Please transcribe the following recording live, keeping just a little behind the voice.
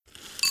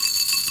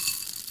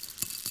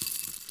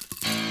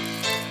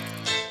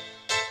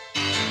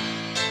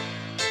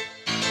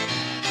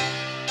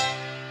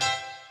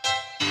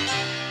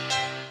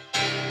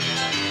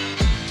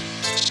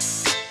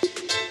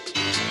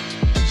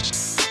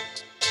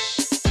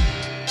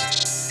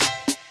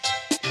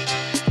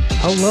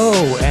Hello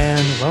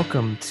and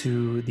welcome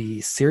to the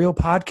Serial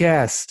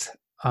Podcast.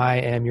 I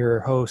am your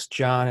host,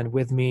 John, and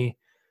with me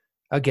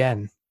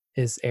again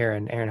is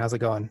Aaron. Aaron, how's it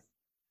going?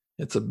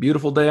 It's a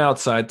beautiful day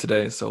outside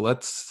today, so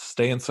let's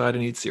stay inside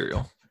and eat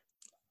cereal.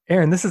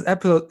 Aaron, this is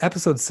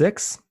episode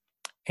 6,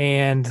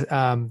 and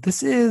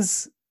this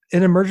is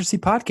an emergency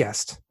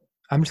podcast.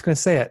 I'm just going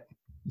to say it.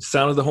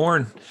 Sound of the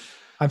horn.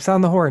 I'm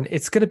sounding the horn.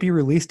 It's going to be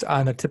released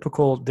on a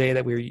typical day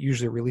that we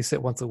usually release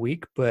it once a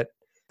week, but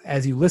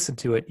as you listen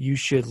to it, you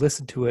should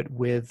listen to it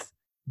with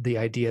the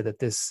idea that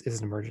this is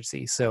an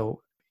emergency.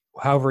 So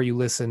however you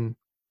listen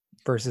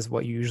versus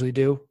what you usually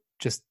do,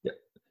 just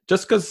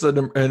Just because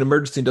an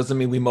emergency doesn't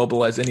mean we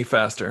mobilize any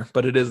faster,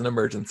 but it is an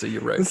emergency.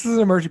 You're right. this is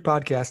an emergency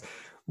podcast.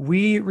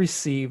 We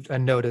received a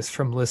notice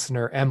from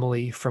listener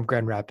Emily from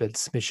Grand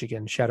Rapids,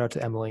 Michigan. Shout out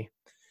to Emily.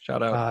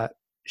 Shout out.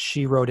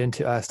 She wrote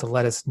into us to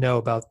let us know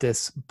about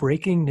this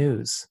breaking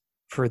news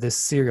for this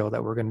cereal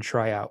that we're going to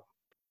try out.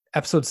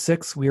 Episode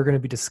 6, we are going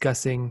to be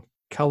discussing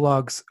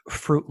Kellogg's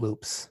Froot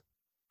Loops.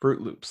 Froot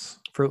Loops.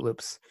 Froot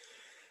Loops.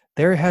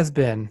 There has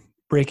been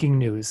breaking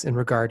news in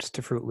regards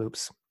to Froot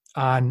Loops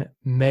on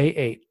May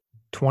 8th,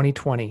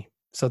 2020.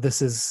 So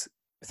this is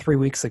 3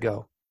 weeks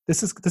ago.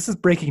 This is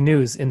breaking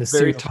news in the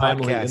Very cereal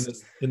timely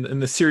podcast. in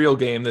the cereal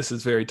game. This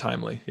is very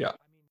timely. Yeah.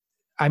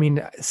 I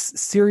mean,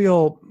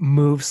 cereal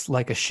moves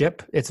like a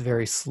ship. It's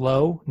very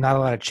slow. Not a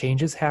lot of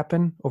changes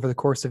happen over the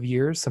course of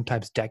years,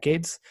 sometimes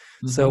decades.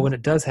 So when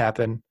it does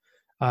happen,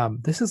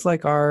 this is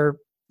like our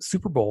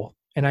Super Bowl.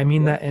 And I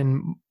mean that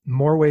in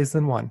more ways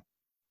than one.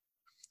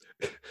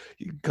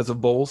 Because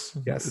of bowls.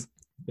 Yes.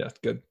 Yeah.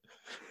 Good.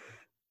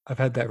 I've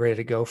had that ready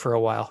to go for a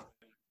while.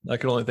 I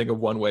can only think of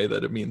one way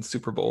that it means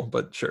Super Bowl,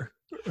 but sure.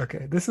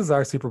 Okay. This is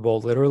our Super Bowl,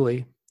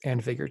 literally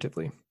and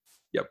figuratively.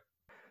 Yep.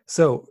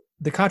 So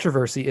the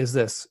controversy is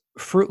this.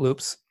 Froot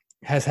Loops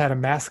has had a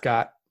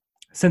mascot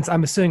since,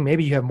 I'm assuming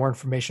maybe you have more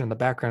information on the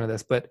background of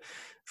this, but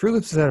Froot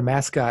Loops has had a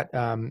mascot,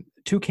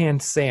 Toucan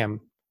Sam,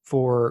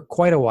 for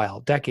quite a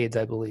while, decades,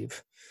 I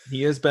believe.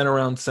 He has been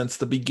around since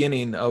the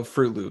beginning of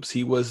Froot Loops.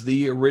 He was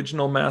the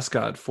original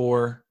mascot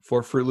for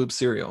Froot Loops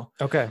cereal.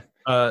 Okay.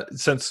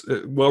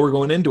 We're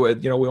going into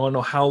it, we want to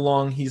know how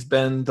long he's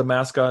been the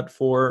mascot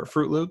for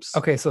Froot Loops.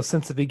 Okay, so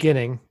since the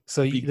beginning.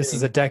 So this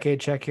is a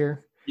decade check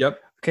here? Yep.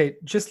 Okay,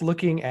 just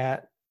looking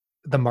at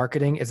the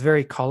marketing, it's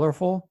very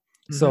colorful.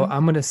 So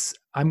I'm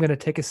gonna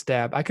take a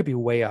stab. I could be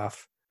way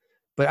off,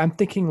 but I'm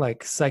thinking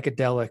like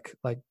psychedelic,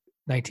 like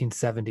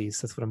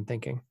 1970s. That's what I'm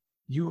thinking.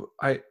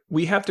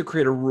 We have to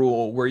create a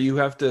rule where you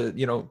have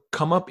to,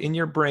 come up in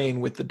your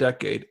brain with the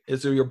decade.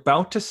 As you're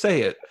about to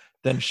say it,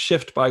 then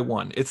shift by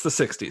one. It's the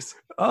 60s.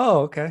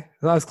 Oh, okay.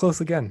 Well, I was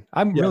close again.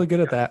 I'm really good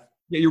at that.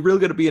 Yeah, you're really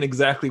good at being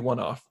exactly one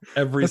off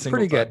every That's single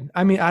pretty time.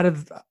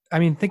 good. I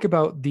mean, think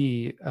about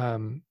the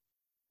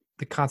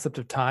concept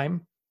of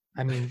time.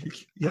 I mean,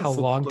 Yes, how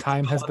long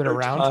time has been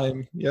around.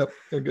 Time. Yep,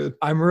 they're good.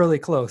 I'm really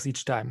close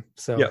each time.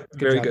 So Yeah,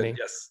 very good. Me.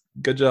 Yes,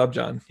 good job,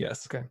 John.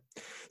 Yes. Okay.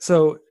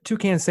 So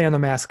Toucan Sam, the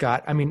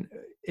mascot. I mean,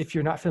 if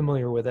you're not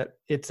familiar with it,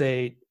 it's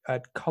a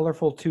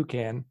colorful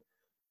toucan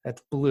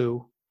that's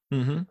blue.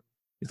 Mm-hmm.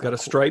 He's got a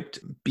striped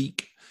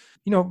beak.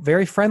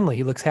 Very friendly.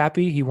 He looks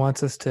happy. He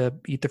wants us to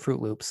eat the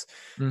Froot Loops.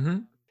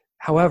 Mm-hmm.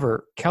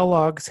 However,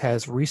 Kellogg's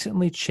has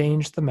recently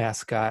changed the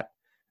mascot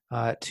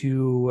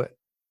to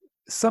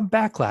some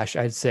backlash,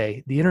 I'd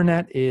say. The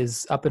internet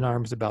is up in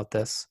arms about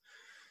this.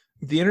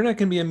 The internet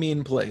can be a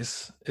mean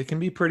place. It can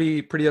be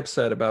pretty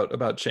upset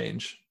about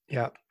change.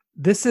 Yeah.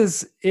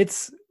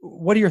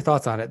 What are your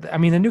thoughts on it? I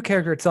mean, the new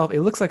character itself,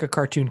 it looks like a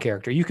cartoon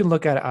character. You can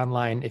look at it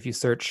online if you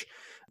search,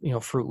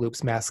 Froot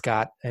Loops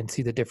mascot and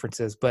see the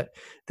differences, but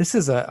this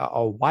is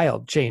a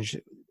wild change.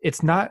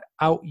 It's not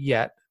out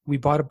yet. We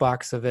bought a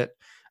box of it.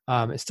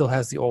 It still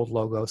has the old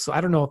logo. So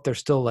I don't know if they're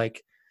still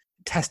like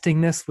testing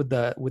this with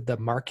the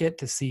market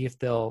to see if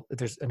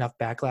there's enough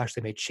backlash,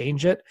 they may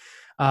change it.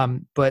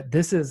 But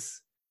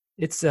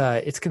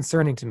it's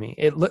concerning to me.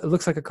 It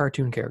looks like a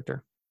cartoon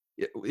character.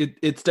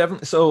 It's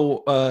definitely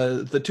so.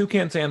 The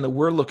Toucan Sam that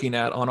we're looking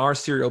at on our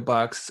cereal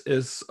box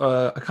is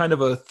a kind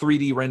of a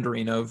 3D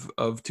rendering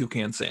of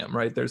Toucan Sam.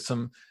 Right? There's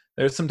some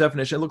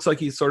definition. It looks like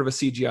he's sort of a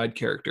CGI'd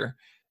character,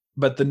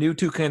 but the new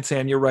Toucan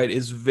Sam, you're right,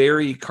 is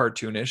very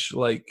cartoonish,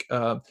 like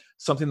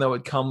something that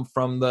would come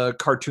from the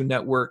Cartoon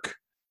Network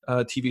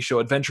TV show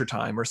Adventure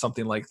Time or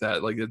something like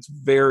that. Like it's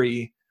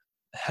very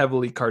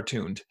heavily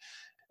cartooned.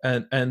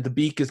 And the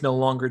beak is no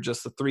longer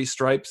just the 3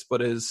 stripes,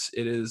 but it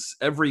is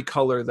every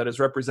color that is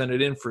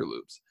represented in Froot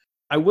Loops.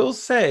 I will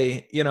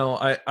say,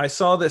 I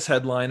saw this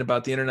headline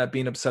about the internet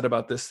being upset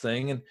about this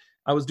thing, and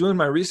I was doing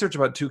my research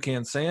about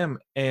Toucan Sam,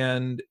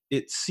 and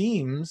it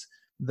seems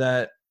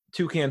that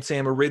Toucan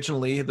Sam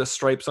originally, the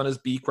stripes on his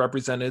beak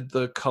represented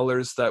the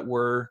colors that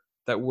were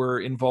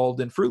involved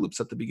in Froot Loops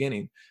at the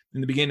beginning.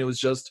 In the beginning, it was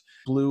just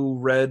blue,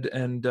 red,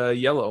 and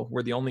yellow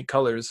were the only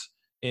colors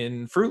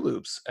in Froot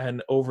Loops,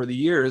 and over the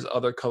years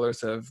other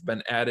colors have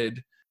been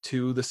added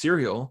to the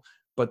cereal,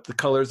 but the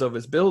colors of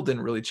his build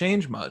didn't really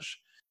change much.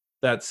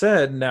 That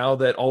said, now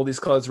that all these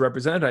colors are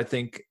represented, I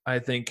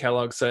think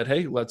Kellogg said,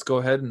 "Hey, let's go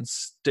ahead and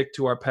stick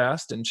to our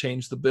past and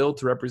change the bill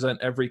to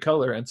represent every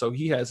color." And so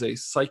he has a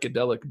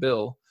psychedelic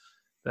bill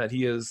that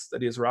he is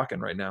rocking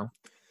right now.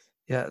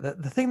 Yeah,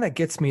 the thing that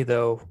gets me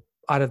though,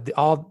 out of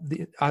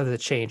the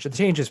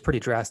change is pretty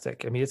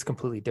drastic. I mean, it's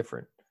completely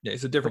different. Yeah,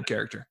 he's a But different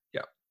character.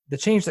 Yeah, the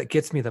change that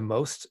gets me the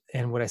most,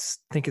 and what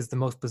think is the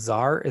most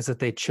bizarre, is that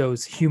they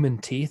chose human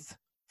teeth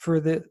for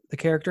the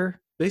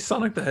character. they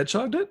Sonic the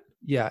Hedgehog did.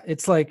 Yeah,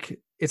 it's like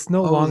it's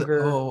no Oh,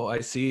 longer oh, I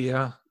see.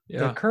 Yeah, the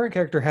yeah, current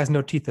character has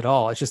no teeth at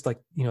all. It's just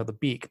like, the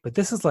beak. But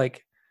this is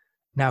like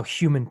now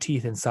human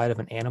teeth inside of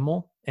an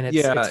animal, and it's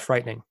yeah.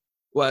 frightening.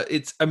 Well,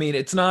 I mean,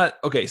 it's not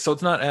okay. So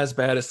it's not as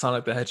bad as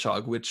Sonic the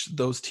Hedgehog, which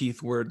those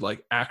teeth were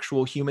like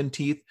actual human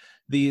teeth.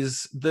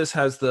 This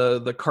has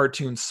the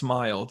cartoon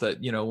smile that,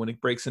 when it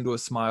breaks into a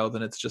smile,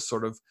 then it's just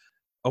sort of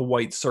a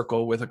white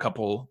circle with a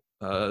couple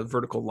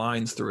vertical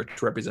lines through it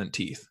to represent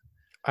teeth.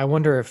 I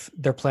wonder if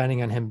they're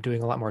planning on him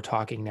doing a lot more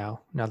talking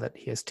now that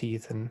he has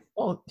teeth. And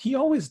Well, he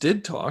always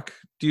did talk.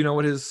 Do you know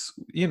what he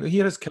had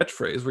his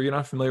catchphrase? Were you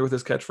not familiar with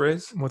his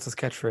catchphrase? what's his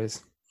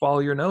catchphrase? Follow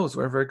your nose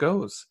wherever it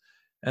goes,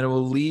 and it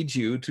will lead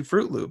you to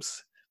Fruit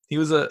Loops.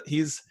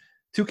 He's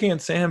Toucan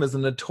Sam is a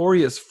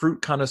notorious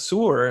fruit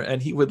connoisseur,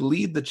 and he would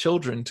lead the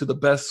children to the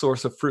best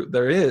source of fruit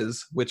there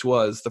is, which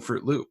was the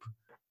Fruit Loop.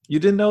 You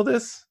didn't know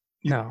this?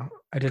 No,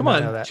 I did Come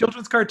not know on, that.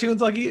 children's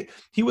cartoons, like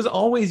he was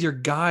always your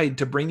guide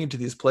to bring you to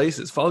these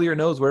places. Follow your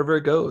nose wherever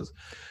it goes.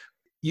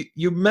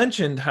 You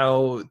mentioned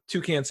how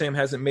Toucan Sam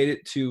hasn't made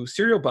it to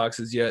cereal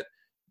boxes yet.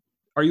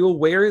 Are you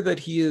aware that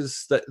he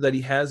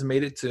has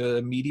made it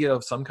to media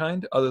of some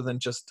kind other than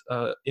just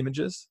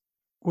images?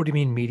 What do you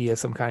mean media of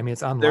some kind? I mean,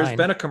 it's There's online.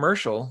 been a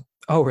commercial.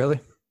 Oh, really?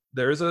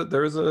 There's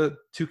a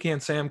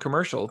Toucan Sam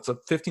commercial. It's a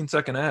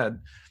 15-second ad.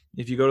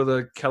 If you go to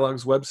the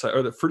Kellogg's website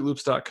or the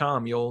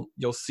fruitloops.com,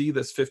 you'll see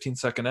this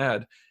 15-second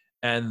ad.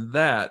 And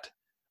that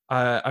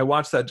I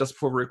watched that just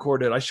before we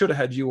recorded. I should have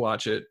had you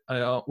watch it.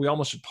 We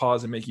almost should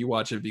pause and make you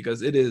watch it,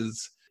 because it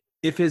is,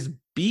 if his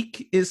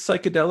beak is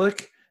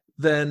psychedelic,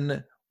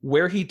 then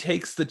where he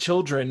takes the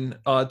children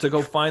to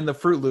go find the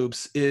Fruit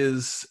Loops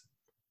is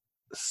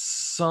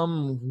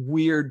some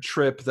weird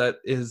trip that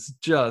is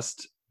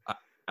just,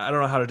 I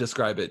don't know how to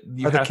describe it.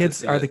 You Are the have to kids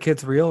see are it. the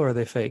kids real or are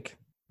they fake?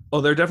 Oh,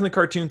 they're definitely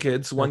cartoon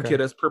kids. One Okay. kid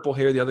has purple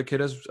hair, the other kid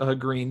has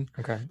green.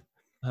 Okay.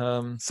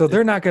 Um, So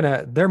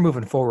it- they're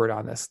moving forward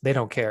on this. They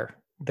don't care.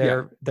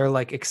 They're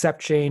like,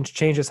 accept change.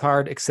 Change is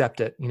hard.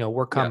 Accept it.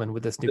 We're coming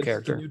with this new it's the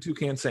character. new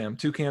Toucan Sam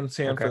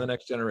Okay. for the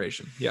next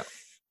generation. Yeah.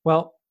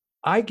 Well,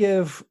 I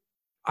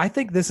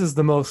think this is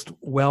the most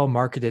well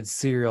marketed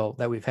cereal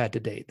that we've had to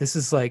date. This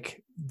is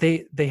like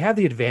they have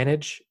the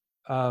advantage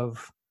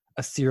of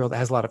a cereal that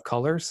has a lot of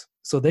colors,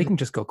 so they can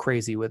just go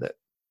crazy with it.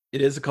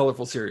 It is a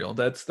colorful cereal.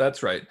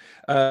 That's right.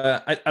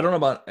 I don't know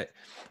about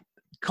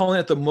calling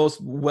it the most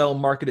well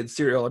marketed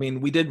cereal. I mean,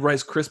 we did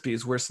Rice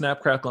Krispies, where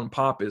Snap, Crackle, and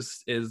Pop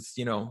is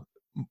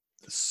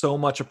so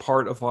much a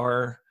part of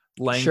our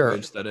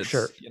language that it's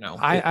Sure.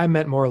 I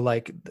meant more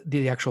like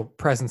the actual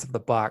presence of the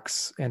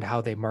box and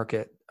how they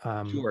market.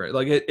 Sure,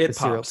 like it the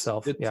cereal pops.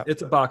 itself. Yeah.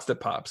 It's a box that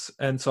pops,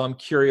 and so I'm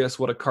curious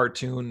what a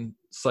cartoon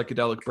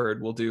psychedelic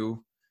bird will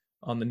do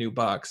on the new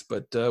box.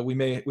 But we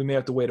may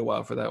have to wait a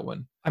while for that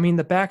one. I mean,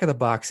 the back of the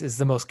box is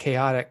the most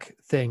chaotic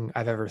thing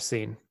I've ever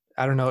seen.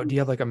 I don't know. Do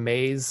you have like a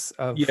maze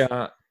of?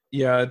 Yeah.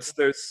 It's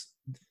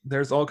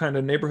there's all kind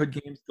of neighborhood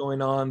games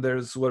going on.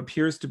 There's what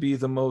appears to be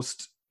the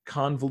most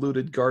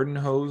convoluted garden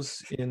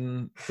hose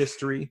in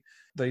history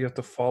that you have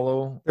to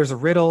follow. There's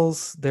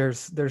riddles.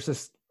 There's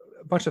just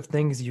a bunch of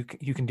things you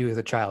can do as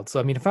a child. So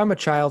I mean, if I'm a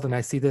child and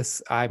I see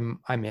this, I'm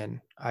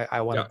in.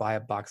 I want to buy a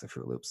box of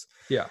Fruit Loops.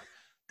 Yeah.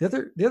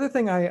 The other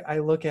thing I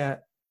look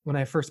at when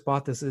I first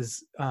bought this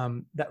is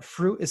that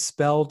fruit is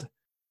spelled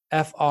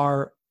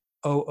Froot.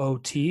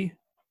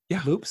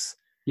 Yeah. Loops.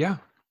 Yeah.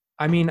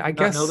 I mean, I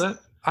guess know that.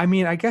 I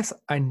mean, I guess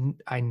I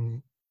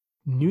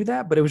knew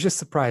that, but it was just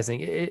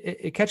surprising.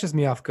 It catches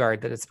me off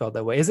guard that it's spelled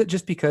that way. Is it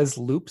just because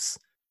loops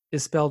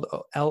is spelled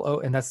L-O,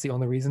 and that's the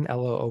only reason,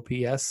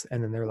 Loops?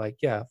 And then they're like,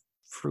 yeah,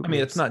 Fruit I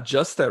mean, Loops. it's not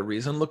just that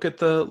reason. Look at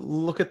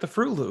the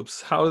Fruit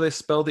Loops. How do they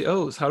spell the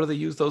O's? How do they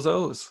use those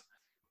O's?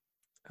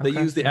 They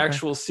use the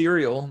actual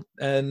cereal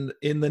and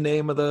in the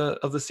name of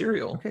the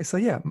cereal. Okay, so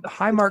yeah,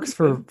 high marks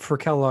for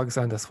Kellogg's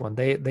on this one.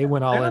 They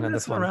went all in on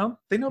this one. Around.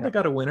 They know they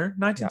got a winner.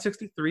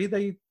 1963.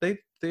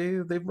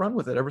 They've run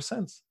with it ever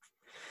since.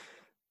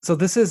 So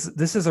this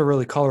is a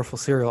really colorful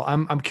cereal.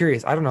 I'm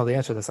curious. I don't know the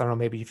answer to this. I don't know,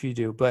 maybe if you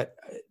do, but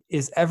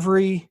is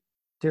every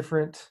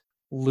different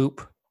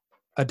loop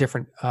a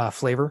different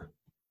flavor?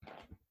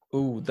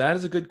 Ooh, that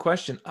is a good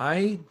question.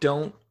 I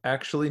don't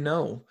actually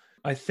know.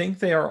 I think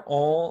they're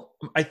all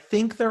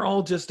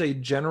just a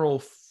general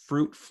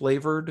fruit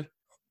flavored.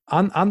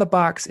 On the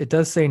box, it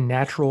does say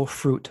natural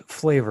fruit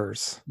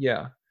flavors.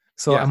 Yeah.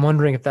 So I'm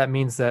wondering if that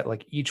means that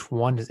like each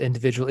one is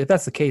individual. If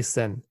that's the case,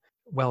 then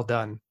well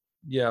done.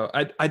 Yeah,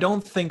 I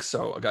don't think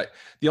so. Okay.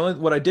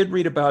 What I did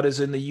read about is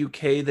in the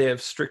UK they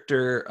have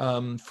stricter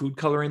food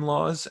coloring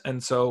laws,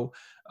 and so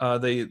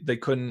they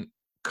couldn't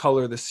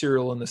color the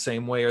cereal in the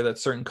same way, or that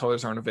certain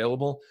colors aren't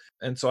available.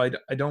 And so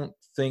I don't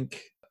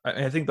think,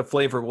 I think the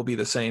flavor will be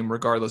the same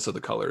regardless of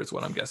the color is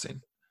what I'm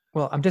guessing.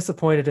 Well, I'm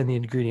disappointed in the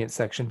ingredient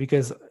section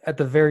because at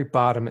the very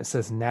bottom it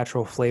says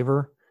natural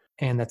flavor,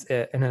 and that's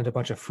it, and then a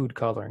bunch of food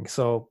coloring.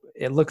 So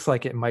it looks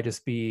like it might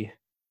just be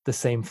the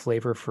same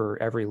flavor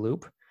for every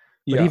loop.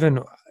 But Yeah. even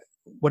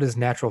what is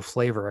natural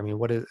flavor? I mean,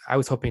 what is? I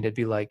was hoping it'd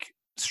be like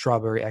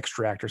strawberry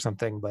extract or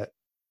something, but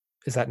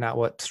is that not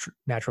what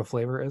natural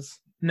flavor is?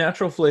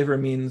 Natural flavor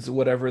means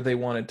whatever they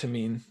want it to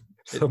mean.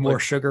 So more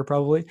Like, sugar,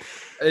 probably.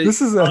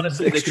 This is a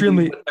honestly, they can be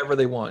extremely. whatever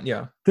they want.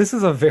 Yeah. This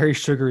is a very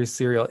sugary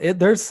cereal.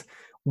 There's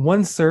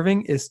one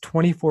serving is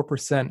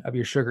 24% of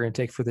your sugar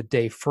intake for the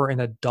day for an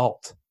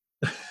adult.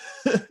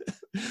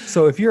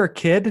 So if you're a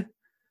kid,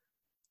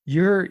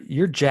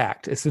 you're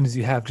jacked as soon as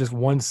you have just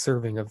one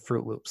serving of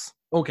Fruit Loops.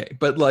 Okay,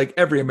 but like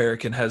every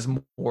American has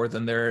more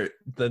than their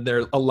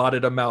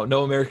allotted amount.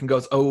 No American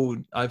goes, "Oh,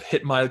 I've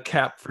hit my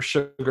cap for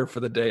sugar for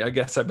the day. I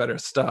guess I better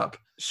stop."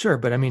 Sure,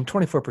 but I mean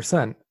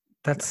 24%,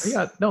 that's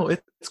Yeah, no,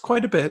 it's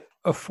quite a bit.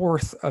 a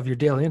fourth of your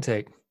daily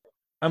intake.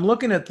 I'm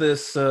looking at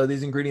these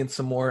ingredients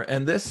some more,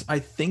 and this I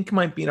think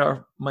might be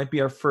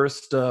our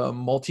first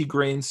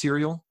multi-grain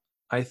cereal.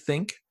 I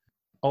think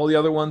all the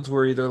other ones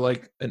were either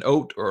like an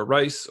oat or a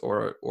rice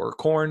or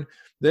corn.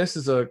 This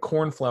is a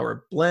corn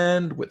flour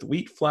blend with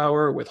wheat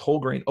flour with whole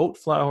grain oat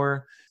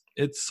flour.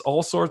 It's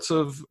all sorts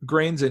of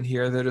grains in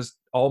here. They're just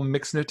all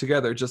mixing it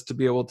together just to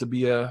be able to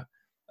be a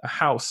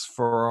house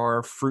for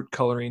our fruit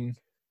coloring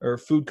or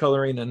food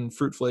coloring and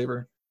fruit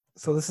flavor.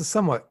 So this is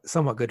somewhat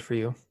good for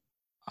you.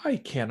 I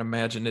can't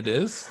imagine it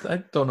is. I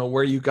don't know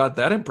where you got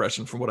that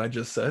impression from what I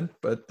just said,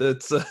 but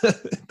it's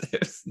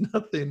there's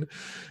nothing.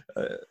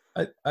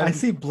 I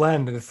see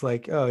blend and it's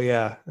like, oh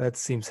yeah, that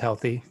seems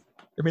healthy.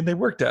 I mean, they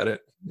worked at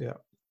it. Yeah.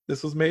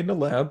 This was made in a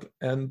lab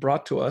and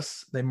brought to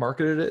us. They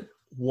marketed it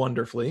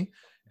wonderfully,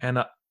 and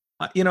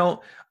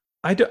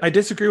I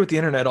disagree with the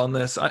internet on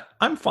this.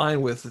 I'm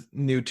fine with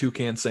new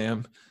Toucan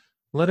Sam.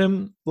 Let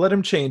him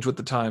change with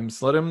the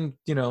times. Let him,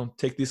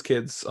 take these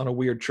kids on a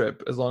weird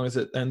trip as long as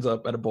it ends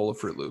up at a bowl of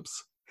Fruit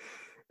Loops.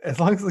 As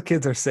long as the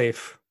kids are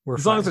safe, we're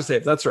As fine. long as they're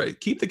safe, that's right.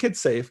 Keep the kids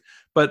safe.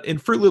 But in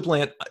Fruit Loop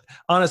land,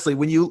 honestly,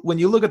 when you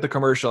look at the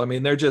commercial, I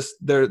mean,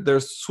 they're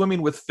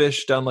swimming with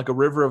fish down like a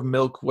river of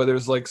milk where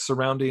there's like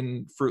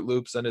surrounding Fruit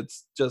Loops, and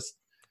it's just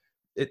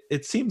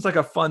it seems like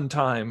a fun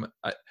time.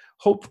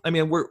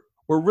 We're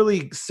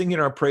really singing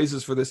our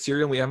praises for this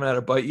cereal. We haven't had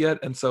a bite yet,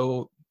 and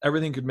so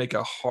everything could make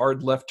a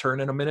hard left turn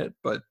in a minute,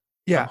 but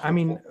yeah, I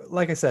mean,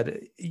 like I said,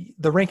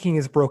 the ranking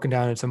is broken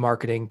down into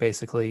marketing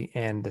basically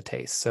and the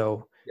taste.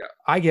 So yeah,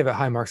 I give it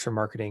high marks for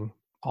marketing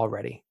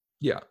already.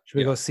 Yeah. Should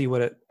we go see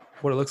what it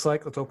looks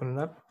like? Let's open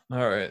it up.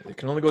 All right. It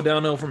can only go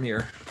downhill from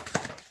here.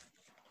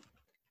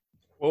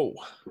 Whoa.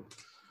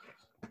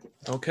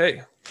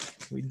 Okay.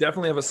 We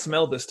definitely have a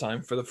smell this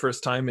time for the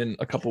first time in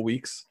a couple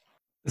weeks.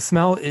 The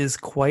smell is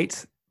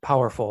quite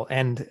powerful,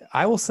 and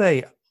I will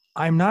say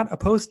I'm not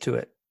opposed to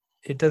it.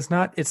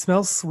 It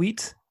smells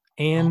sweet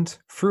and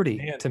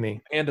fruity to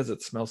me. And does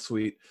it smell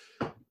sweet?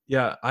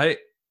 Yeah, I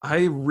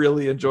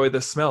really enjoy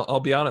this smell. I'll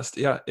be honest.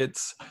 Yeah, it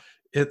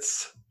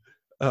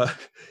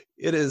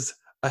is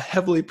a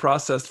heavily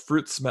processed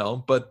fruit smell,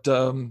 but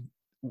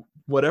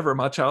whatever,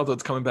 my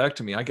childhood's coming back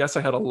to me. I guess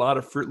I had a lot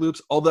of Fruit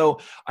Loops, although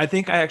I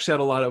think I actually had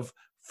a lot of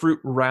Fruit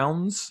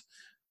Rounds.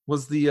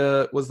 Was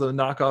the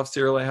knockoff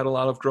cereal I had a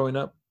lot of growing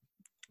up.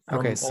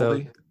 Okay,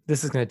 so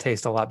this is going to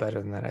taste a lot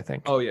better than that, I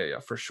think. Oh yeah,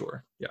 for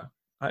sure. Yeah,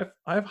 I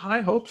have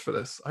high hopes for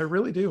this. I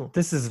really do.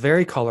 This is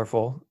very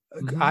colorful.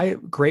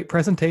 Mm-hmm. Great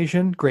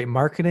presentation, great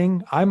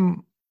marketing.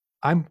 I'm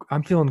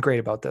feeling great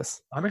about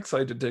this. I'm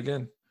excited to dig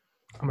in.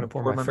 I'm going to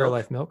pour my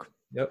Fairlife milk.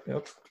 Yep.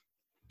 Okay,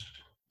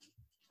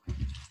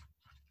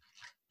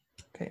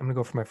 I'm going to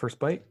go for my first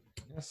bite.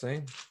 Yeah,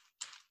 same.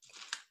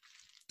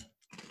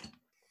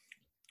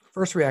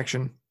 First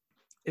reaction,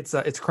 it's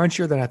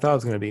crunchier than I thought it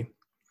was going to be.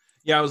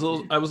 Yeah, I was a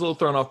little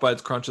thrown off by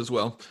its crunch as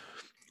well.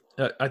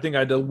 I think I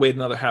had to wait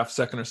another half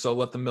second or so,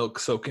 let the milk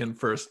soak in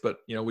first, but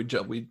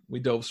we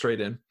dove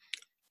straight in.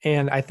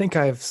 And I think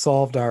I've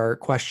solved our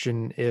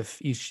question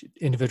if each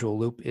individual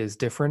loop is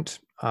different.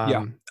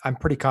 I'm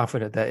pretty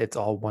confident that it's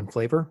all one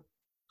flavor.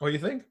 Oh, you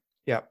think?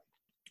 Yeah.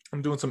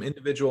 I'm doing some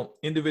individual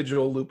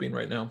looping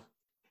right now.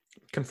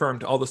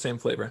 Confirmed, all the same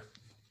flavor.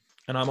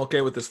 And I'm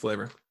okay with this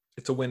flavor.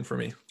 It's a win for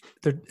me.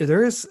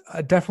 There is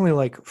definitely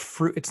like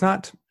fruit. It's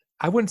not,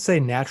 I wouldn't say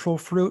natural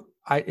fruit.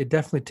 It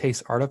definitely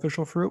tastes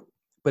artificial fruit,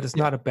 but it's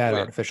not a bad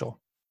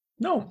artificial.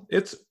 No,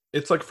 it's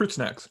like fruit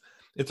snacks.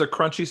 It's a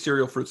crunchy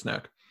cereal fruit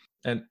snack.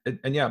 And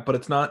yeah, but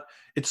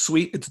it's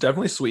sweet. It's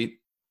definitely sweet.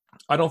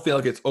 I don't feel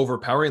like it's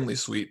overpoweringly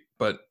sweet,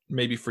 but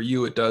maybe for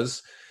you it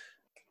does.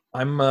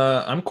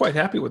 I'm quite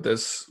happy with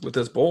this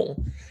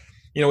bowl.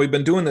 We've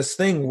been doing this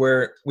thing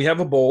where we have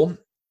a bowl,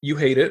 you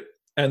hate it,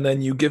 and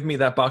then you give me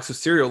that box of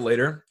cereal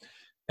later.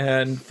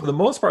 And for the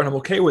most part, I'm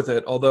okay with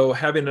it. Although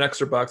having an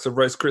extra box of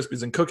Rice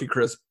Krispies and Cookie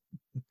Crisp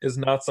is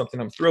not something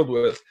I'm thrilled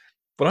with.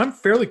 But I'm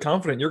fairly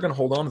confident you're going to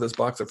hold on to this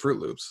box of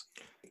Fruit Loops.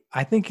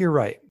 I think you're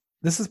right.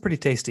 This is pretty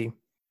tasty.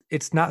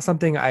 it's not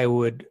something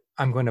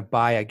I'm going to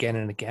buy again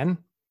and again,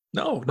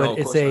 No, but no,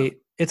 of course not.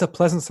 it's a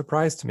pleasant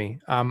surprise to me.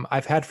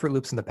 I've had Fruit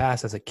Loops in the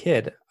past as a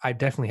kid. I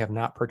definitely have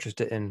not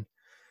purchased it in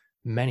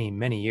many,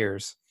 many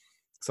years.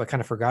 So I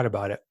kind of forgot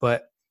about it.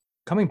 But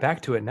coming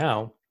back to it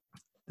now,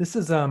 this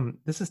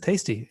is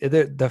tasty.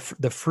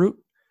 The fruit,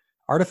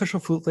 artificial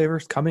fruit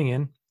flavors coming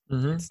in.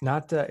 Hmm. It's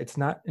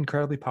not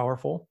incredibly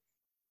powerful.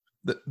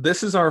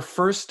 This is our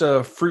first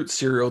fruit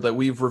cereal that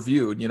we've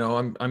reviewed.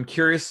 I'm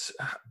curious.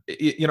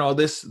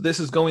 This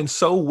is going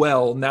so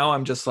well. Now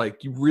I'm just like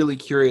really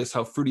curious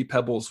how Fruity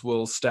Pebbles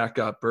will stack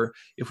up, or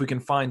if we can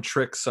find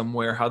tricks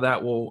somewhere how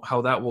that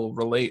will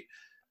relate,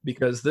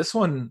 because this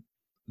one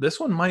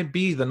might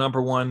be the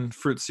number one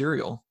fruit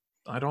cereal.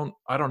 I don't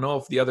know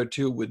if the other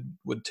two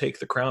would take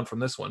the crown from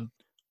this one.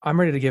 I'm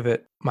ready to give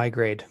it my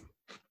grade.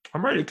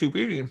 I'm ready to keep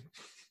eating.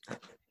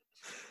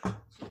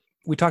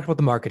 We talked about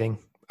the marketing.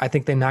 I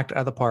think they knocked it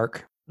out of the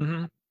park.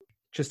 Hmm.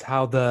 Just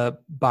how the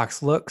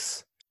box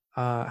looks,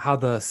 how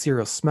the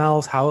cereal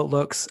smells, how it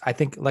looks. I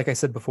think, like I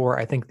said before,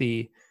 I think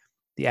the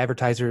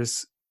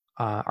advertisers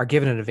are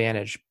given an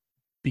advantage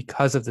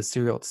because of the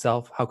cereal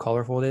itself, how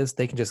colorful it is.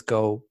 They can just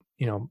go,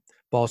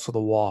 balls to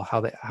the wall,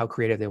 how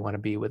creative they want to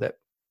be with it.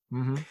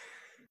 Hmm.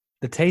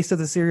 The taste of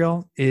the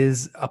cereal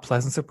is a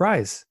pleasant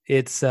surprise.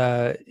 It's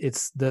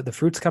the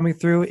fruits coming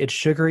through. It's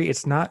sugary.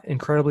 It's not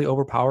incredibly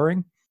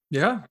overpowering.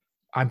 Yeah,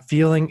 I'm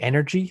feeling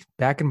energy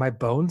back in my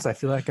bones. I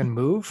feel like I can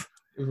move.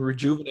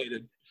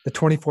 rejuvenated. The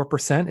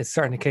 24% is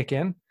starting to kick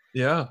in.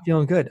 Yeah.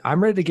 Feeling good.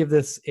 I'm ready to give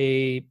this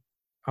I'm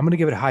going to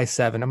give it a high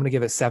 7. I'm going to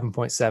give it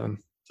 7.7.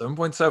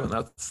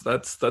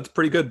 7.7. That's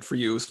pretty good for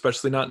you,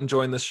 especially not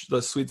enjoying the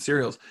sweet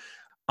cereals.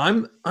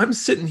 I'm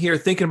sitting here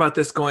thinking about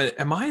this, going,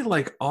 am I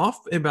like off?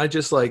 Am I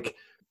just like,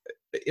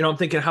 I'm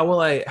thinking, how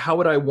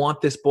would I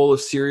want this bowl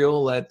of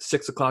cereal at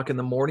 6 o'clock in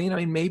the morning? I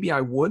mean, maybe I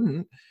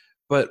wouldn't,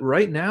 but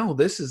right now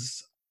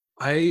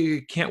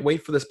I can't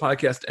wait for this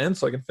podcast to end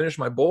so I can finish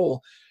my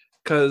bowl,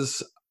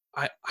 because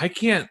I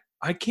can't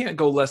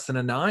go less than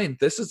a 9.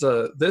 This is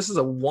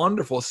a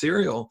wonderful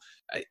cereal.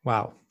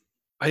 Wow.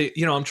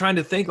 I'm trying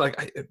to think,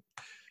 like,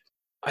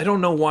 I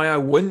don't know why I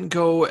wouldn't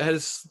go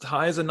as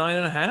high as a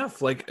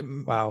 9.5. Like,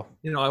 Wow.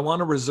 I want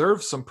to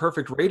reserve some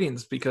perfect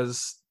ratings,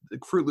 because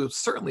Fruit Loops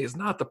certainly is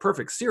not the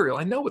perfect cereal.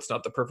 I know it's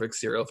not the perfect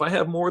cereal. If I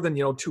have more than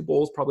 2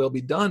 bowls, probably I'll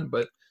be done.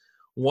 But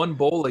one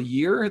bowl a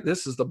year,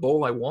 this is the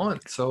bowl I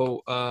want.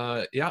 So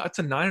yeah, it's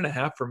a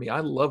 9.5 for me. I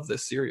love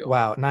this cereal.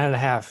 Wow.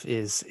 9.5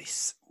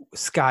 is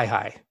sky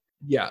high.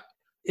 Yeah,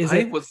 Is I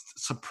it, was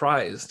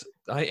surprised.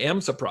 I am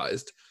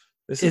surprised.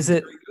 This is is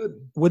it, very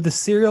good. would the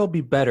cereal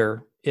be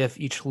better if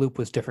each loop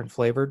was different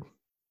flavored?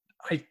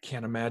 I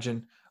can't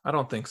imagine. I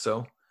don't think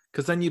so.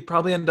 Because then you'd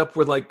probably end up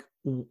with well,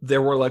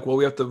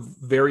 we have to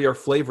vary our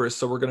flavors,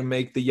 so we're going to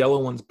make the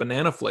yellow ones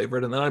banana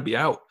flavored, and then I'd be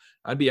out.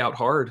 I'd be out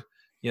hard.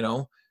 You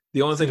know,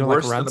 the only So you thing don't like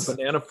worse than a runts?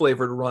 banana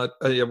flavored run,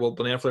 yeah, well,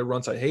 banana flavored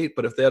runs I hate.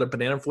 But if they had a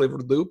banana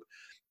flavored loop,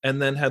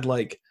 and then had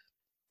like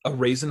a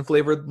raisin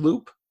flavored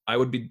loop, I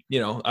would be,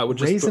 I would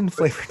just. Raisin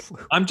flavored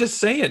loop. I'm just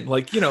saying,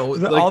 like,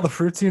 like, All the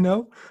fruits you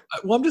know?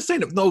 well, I'm just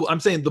saying, no, I'm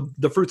saying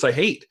the fruits I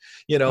hate,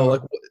 Oh,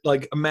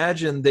 like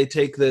imagine they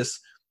take this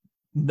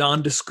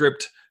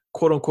nondescript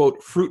quote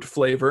unquote fruit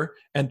flavor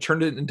and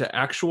turned it into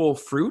actual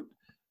fruit.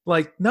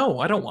 Like, no,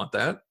 I don't want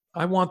that.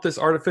 I want this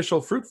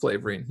artificial fruit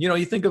flavoring.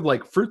 You think of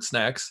like fruit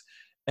snacks,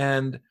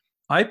 and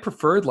I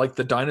preferred like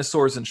the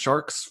dinosaurs and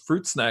sharks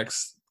fruit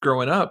snacks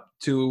growing up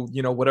to,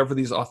 whatever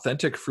these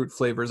authentic fruit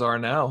flavors are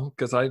now.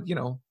 Cause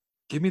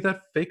give me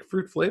that fake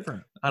fruit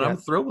flavor and yeah. I'm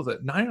thrilled with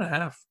it.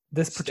 9.5.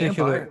 This Stand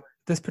by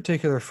it.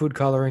 particular food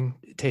coloring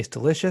tastes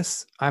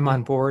delicious. I'm Mm.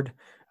 on board.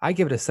 I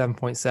give it a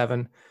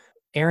 7.7.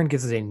 Aaron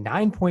gives it a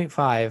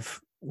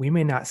 9.5. We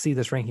may not see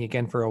this ranking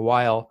again for a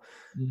while.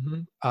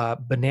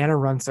 Mm-hmm. Banana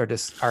runs are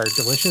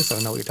delicious. I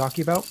don't know what you're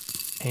talking about.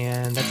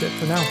 And that's it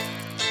for now.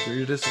 Agree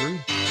to disagree.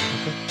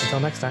 Okay.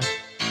 Until next time.